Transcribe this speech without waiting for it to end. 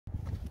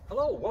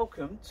Hello,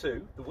 welcome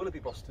to the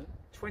Willerby Boston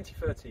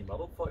 2013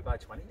 model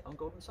 40x20 on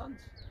Golden Sands.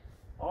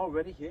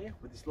 Already here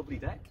with this lovely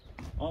deck,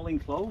 all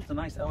enclosed, a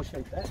nice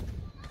L-shaped deck,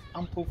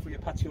 ample for your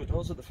patio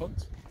doors at the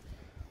front.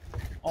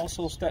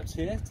 Also steps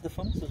here to the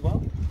front as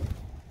well.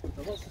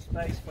 So lots of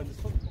space when the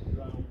sun comes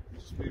around,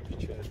 just move your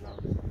chairs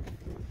around.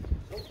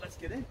 So let's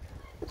get in.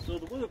 So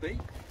the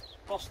Willerby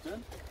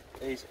Boston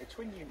is a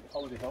twin unit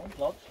holiday home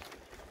lodge.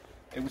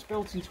 It was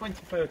built in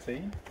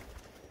 2013,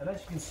 and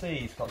as you can see,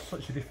 it's got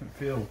such a different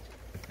feel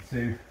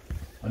to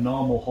a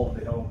normal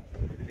holiday home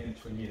within a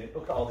twin unit.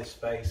 Look at all this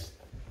space,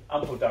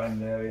 ample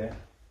dining area,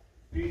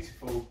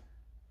 beautiful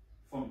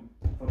front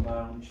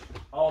lounge,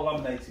 all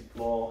laminated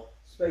floor,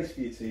 space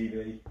for your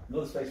TV,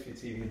 another space for your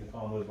TV in the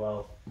corner as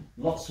well.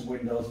 Lots of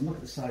windows, and look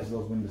at the size of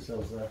those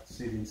windowsills there to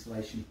see the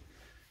insulation.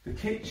 The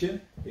kitchen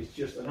is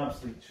just an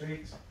absolute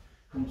treat.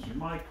 Comes with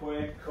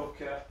microwave,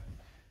 cooker.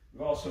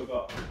 We've also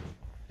got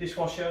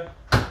dishwasher,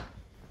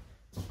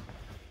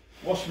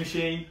 washing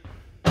machine,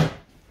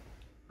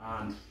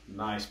 and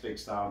nice big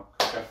style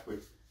cooker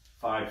with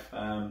 5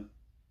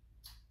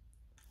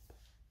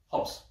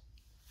 hobs.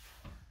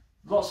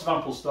 Lots of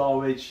ample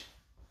storage,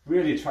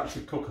 really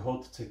attractive cooker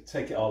hood to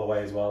take it all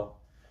away as well.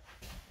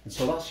 And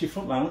so that's your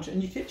front lounge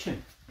and your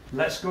kitchen.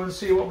 Let's go and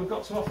see what we've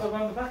got to offer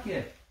around the back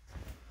here.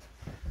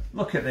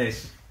 Look at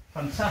this,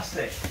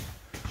 fantastic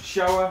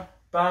shower,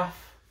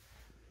 bath.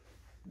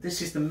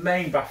 This is the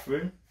main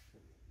bathroom.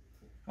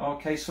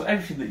 Okay, so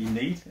everything that you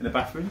need in a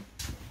bathroom.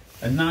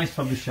 A nice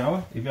public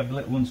shower if you have the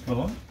little ones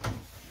go on.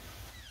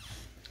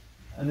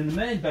 And in the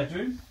main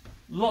bedroom,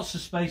 lots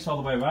of space all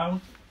the way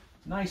around.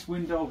 Nice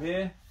window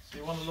here, so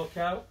you want to look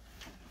out.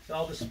 There's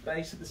all the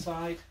space at the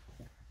side.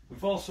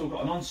 We've also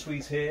got an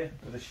ensuite here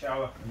with a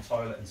shower and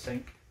toilet and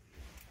sink.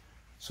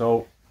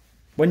 So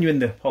when you're in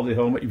the holiday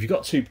home, if you've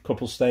got 2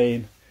 couples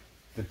staying,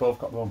 they've both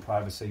got their own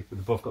privacy, but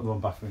they've both got their own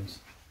bathrooms.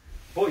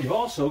 But you've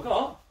also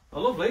got a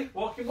lovely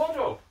walk-in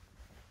wardrobe.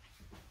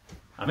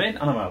 I'm in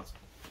and I'm out.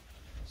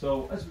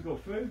 So as we go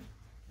through,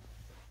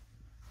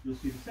 you'll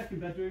see the second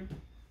bedroom.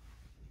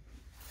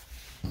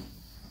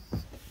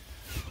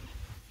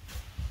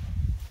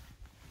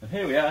 And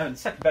here we are in the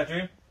second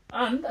bedroom,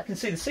 and I can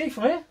see the sea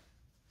from here.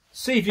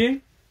 Sea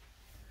view.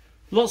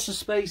 Lots of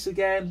space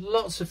again,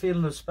 lots of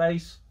feeling of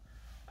space.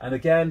 And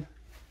again,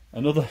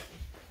 another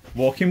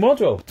walk-in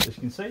wardrobe. As you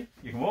can see,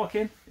 you can walk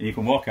in and you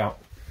can walk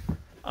out.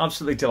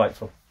 Absolutely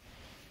delightful.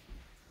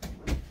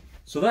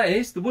 So that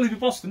is the Willerby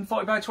Boston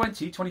 40x20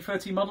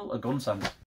 2013 model at Golden Sands.